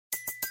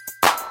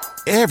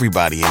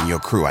Everybody in your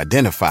crew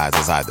identifies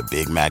as either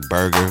Big Mac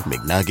Burger,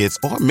 McNuggets,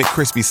 or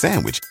McCrispy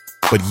Sandwich.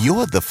 But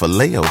you're the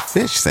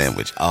Filet-O-Fish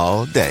Sandwich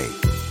all day.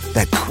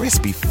 That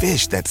crispy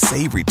fish, that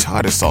savory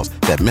tartar sauce,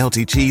 that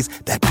melty cheese,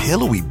 that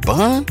pillowy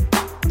bun.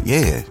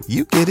 Yeah,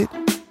 you get it.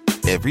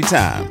 Every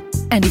time.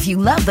 And if you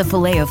love the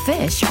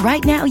Filet-O-Fish,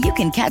 right now you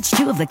can catch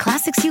two of the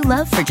classics you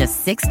love for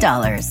just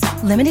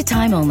 $6. Limited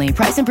time only.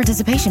 Price and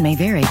participation may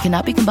vary.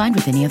 Cannot be combined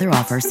with any other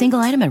offer. Single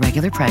item at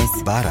regular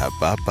price.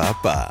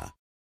 Ba-da-ba-ba-ba.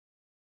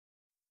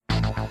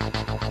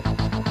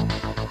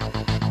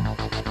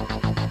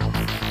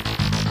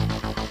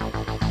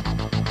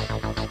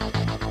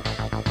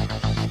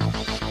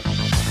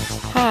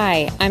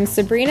 Hi, I'm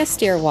Sabrina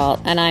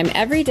Stierwalt, and I'm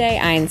Everyday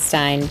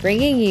Einstein,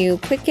 bringing you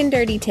quick and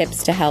dirty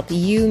tips to help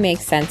you make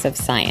sense of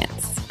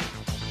science.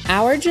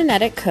 Our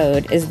genetic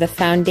code is the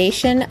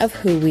foundation of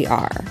who we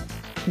are.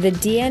 The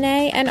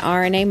DNA and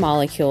RNA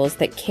molecules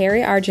that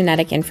carry our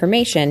genetic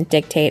information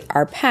dictate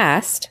our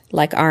past,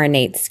 like our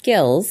innate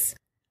skills,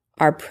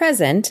 our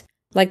present,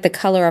 like the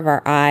color of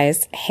our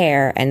eyes,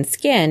 hair, and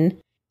skin,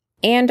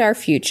 and our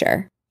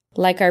future,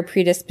 like our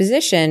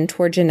predisposition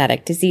toward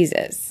genetic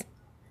diseases.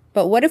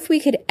 But what if we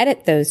could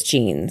edit those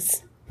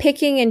genes,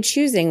 picking and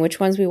choosing which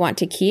ones we want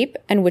to keep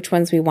and which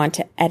ones we want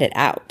to edit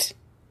out?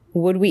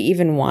 Would we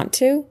even want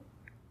to?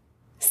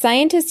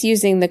 Scientists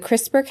using the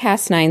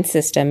CRISPR-Cas9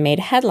 system made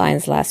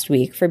headlines last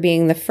week for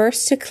being the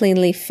first to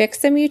cleanly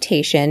fix a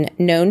mutation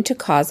known to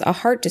cause a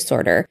heart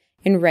disorder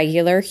in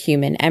regular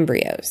human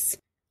embryos.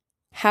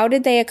 How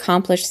did they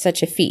accomplish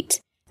such a feat,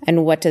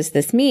 and what does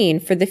this mean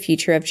for the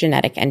future of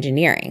genetic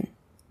engineering?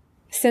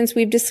 Since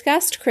we've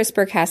discussed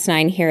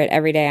CRISPR-Cas9 here at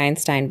Everyday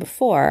Einstein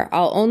before,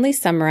 I'll only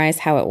summarize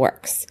how it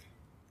works.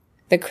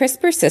 The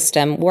CRISPR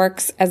system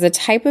works as a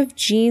type of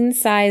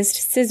gene-sized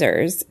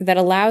scissors that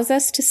allows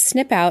us to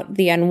snip out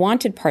the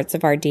unwanted parts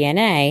of our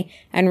DNA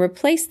and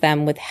replace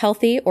them with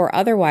healthy or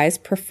otherwise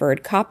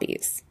preferred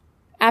copies.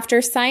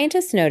 After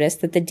scientists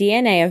noticed that the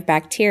DNA of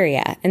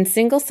bacteria and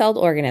single-celled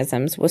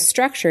organisms was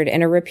structured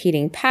in a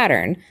repeating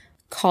pattern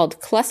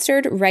called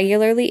clustered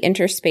regularly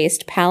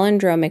interspaced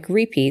palindromic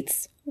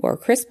repeats, or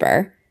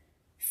CRISPR,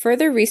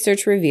 further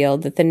research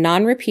revealed that the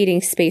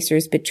non-repeating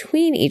spacers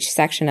between each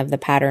section of the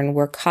pattern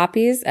were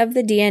copies of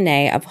the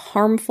DNA of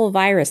harmful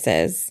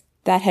viruses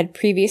that had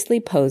previously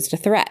posed a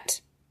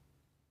threat.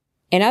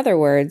 In other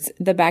words,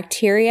 the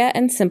bacteria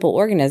and simple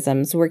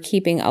organisms were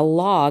keeping a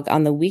log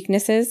on the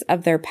weaknesses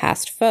of their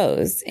past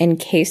foes in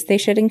case they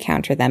should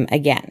encounter them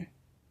again.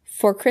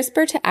 For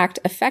CRISPR to act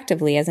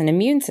effectively as an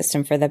immune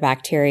system for the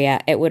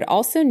bacteria, it would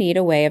also need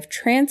a way of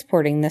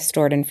transporting the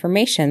stored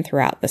information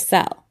throughout the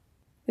cell.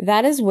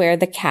 That is where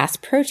the Cas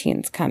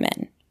proteins come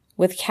in,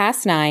 with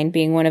Cas9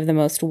 being one of the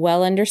most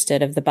well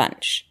understood of the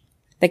bunch.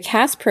 The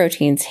Cas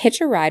proteins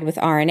hitch a ride with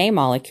RNA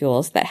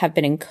molecules that have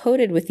been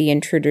encoded with the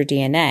intruder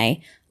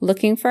DNA,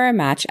 looking for a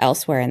match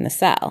elsewhere in the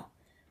cell.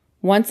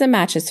 Once a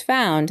match is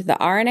found, the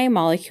RNA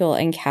molecule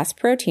and Cas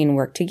protein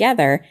work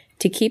together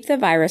to keep the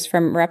virus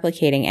from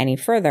replicating any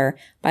further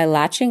by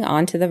latching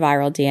onto the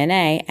viral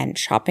DNA and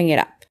chopping it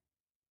up.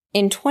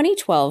 In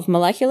 2012,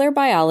 molecular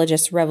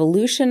biologists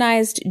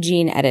revolutionized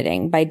gene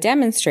editing by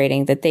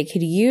demonstrating that they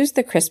could use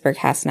the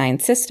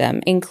CRISPR-Cas9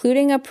 system,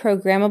 including a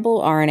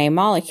programmable RNA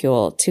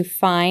molecule, to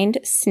find,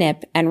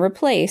 snip, and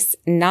replace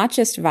not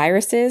just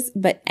viruses,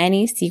 but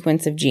any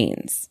sequence of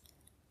genes.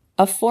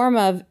 A form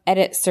of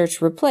edit,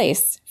 search,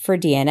 replace for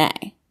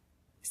DNA.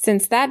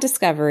 Since that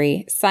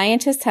discovery,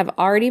 scientists have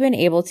already been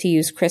able to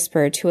use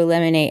CRISPR to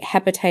eliminate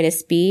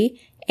hepatitis B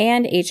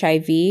and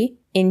HIV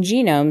in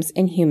genomes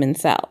in human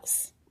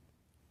cells.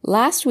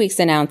 Last week's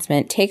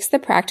announcement takes the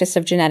practice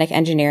of genetic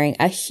engineering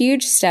a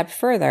huge step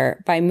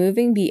further by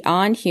moving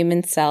beyond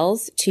human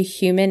cells to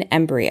human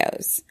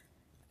embryos.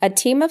 A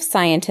team of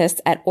scientists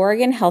at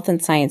Oregon Health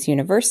and Science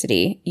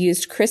University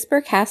used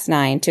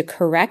CRISPR-Cas9 to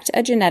correct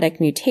a genetic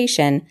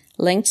mutation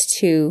linked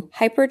to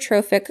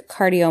hypertrophic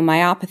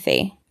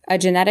cardiomyopathy, a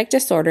genetic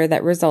disorder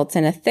that results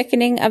in a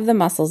thickening of the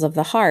muscles of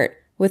the heart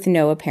with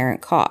no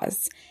apparent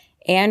cause,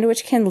 and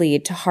which can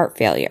lead to heart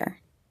failure.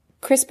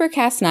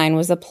 CRISPR-Cas9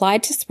 was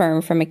applied to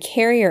sperm from a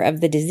carrier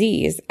of the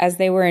disease as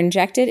they were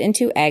injected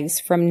into eggs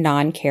from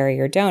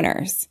non-carrier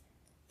donors.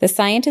 The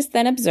scientists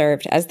then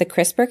observed as the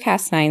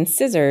CRISPR-Cas9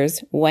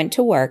 scissors went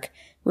to work,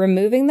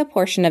 removing the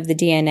portion of the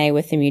DNA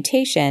with the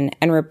mutation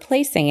and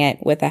replacing it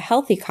with a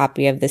healthy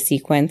copy of the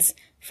sequence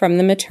from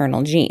the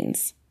maternal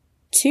genes.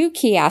 Two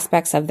key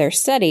aspects of their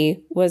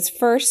study was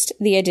first,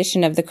 the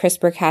addition of the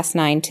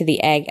CRISPR-Cas9 to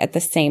the egg at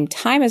the same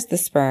time as the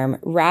sperm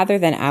rather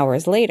than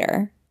hours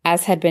later,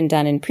 as had been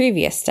done in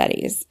previous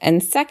studies,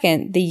 and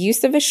second, the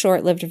use of a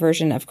short-lived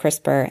version of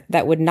CRISPR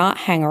that would not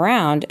hang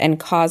around and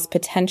cause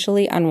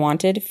potentially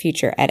unwanted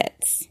future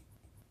edits.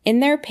 In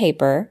their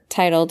paper,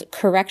 titled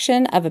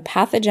Correction of a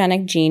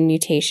Pathogenic Gene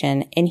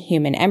Mutation in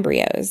Human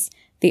Embryos,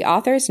 the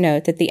authors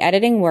note that the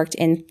editing worked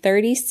in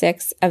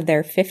 36 of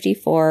their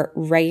 54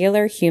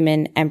 regular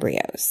human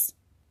embryos.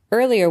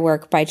 Earlier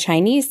work by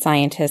Chinese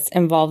scientists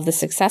involved the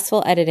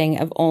successful editing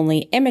of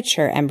only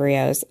immature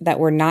embryos that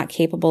were not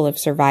capable of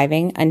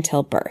surviving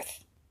until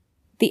birth.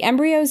 The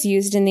embryos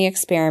used in the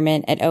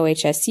experiment at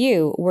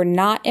OHSU were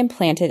not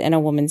implanted in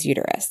a woman's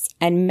uterus,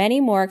 and many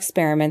more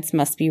experiments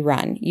must be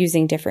run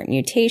using different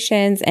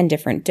mutations and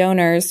different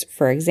donors,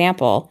 for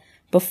example,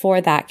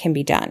 before that can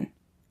be done.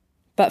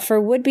 But for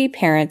would-be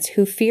parents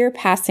who fear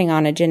passing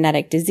on a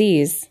genetic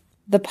disease,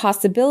 the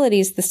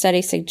possibilities the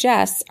study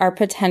suggests are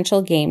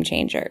potential game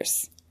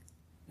changers.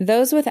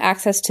 Those with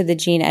access to the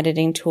gene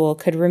editing tool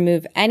could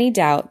remove any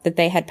doubt that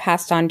they had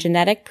passed on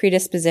genetic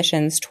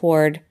predispositions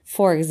toward,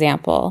 for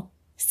example,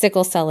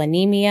 sickle cell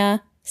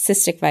anemia,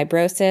 cystic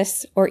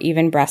fibrosis, or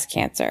even breast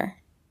cancer.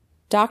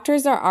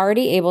 Doctors are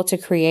already able to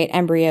create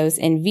embryos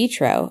in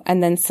vitro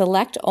and then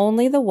select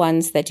only the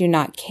ones that do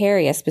not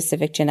carry a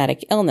specific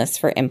genetic illness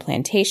for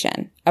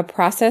implantation, a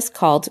process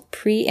called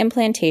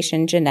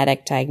pre-implantation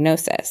genetic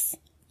diagnosis.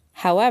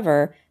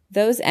 However,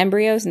 those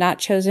embryos not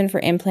chosen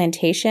for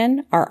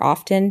implantation are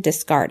often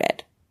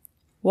discarded.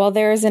 While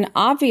there is an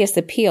obvious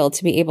appeal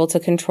to be able to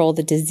control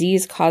the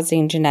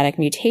disease-causing genetic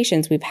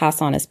mutations we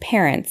pass on as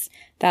parents,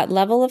 that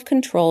level of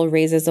control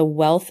raises a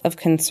wealth of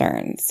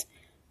concerns.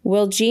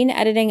 Will gene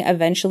editing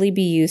eventually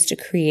be used to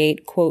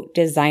create, quote,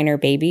 designer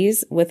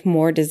babies with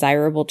more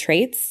desirable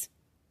traits?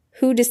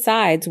 Who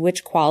decides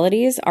which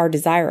qualities are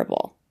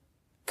desirable?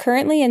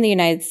 Currently in the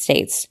United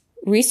States,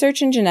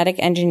 research in genetic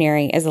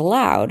engineering is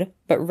allowed,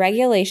 but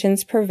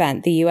regulations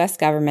prevent the U.S.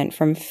 government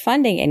from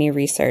funding any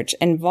research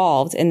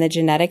involved in the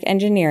genetic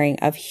engineering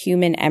of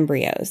human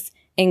embryos,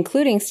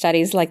 including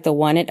studies like the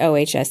one at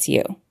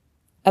OHSU.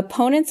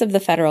 Opponents of the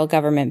federal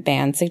government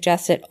ban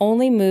suggest it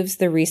only moves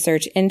the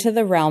research into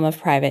the realm of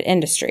private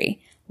industry,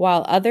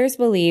 while others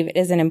believe it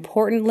is an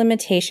important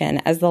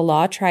limitation as the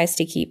law tries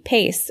to keep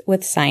pace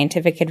with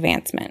scientific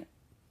advancement.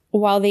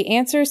 While the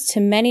answers to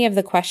many of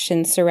the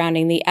questions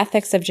surrounding the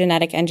ethics of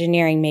genetic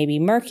engineering may be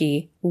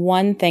murky,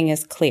 one thing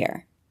is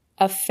clear.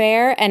 A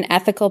fair and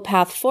ethical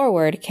path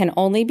forward can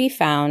only be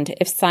found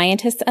if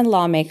scientists and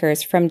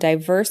lawmakers from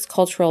diverse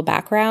cultural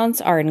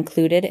backgrounds are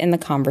included in the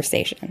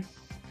conversation.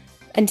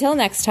 Until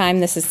next time,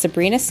 this is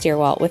Sabrina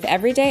Stierwalt with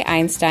Everyday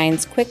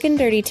Einstein's quick and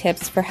dirty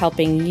tips for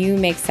helping you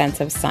make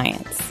sense of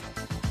science.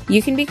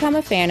 You can become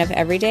a fan of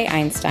Everyday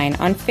Einstein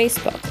on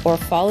Facebook or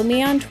follow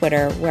me on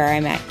Twitter where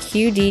I'm at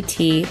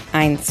QDT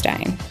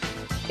Einstein.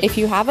 If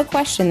you have a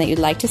question that you'd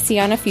like to see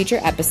on a future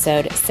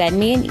episode, send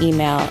me an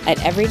email at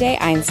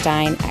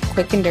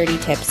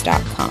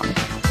everydayeinstein@quickanddirtytips.com.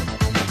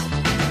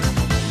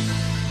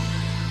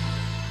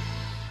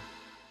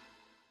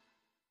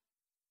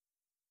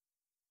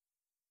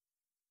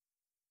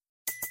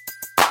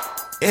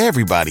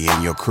 Everybody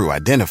in your crew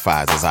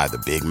identifies as either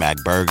Big Mac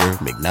Burger,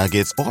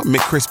 McNuggets, or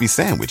McCrispy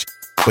Sandwich.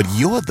 But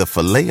you're the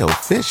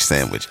Filet-O-Fish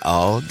Sandwich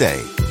all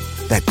day.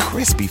 That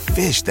crispy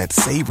fish, that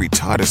savory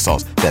tartar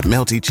sauce, that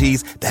melty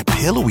cheese, that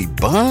pillowy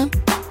bun.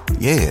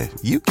 Yeah,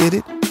 you get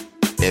it.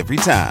 Every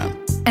time.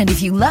 And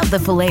if you love the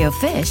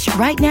Filet-O-Fish,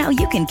 right now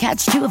you can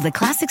catch two of the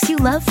classics you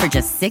love for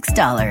just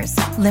 $6.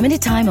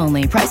 Limited time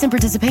only. Price and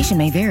participation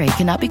may vary.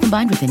 Cannot be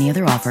combined with any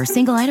other offer.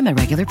 Single item at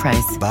regular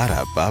price.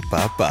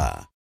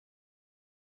 Ba-da-ba-ba-ba.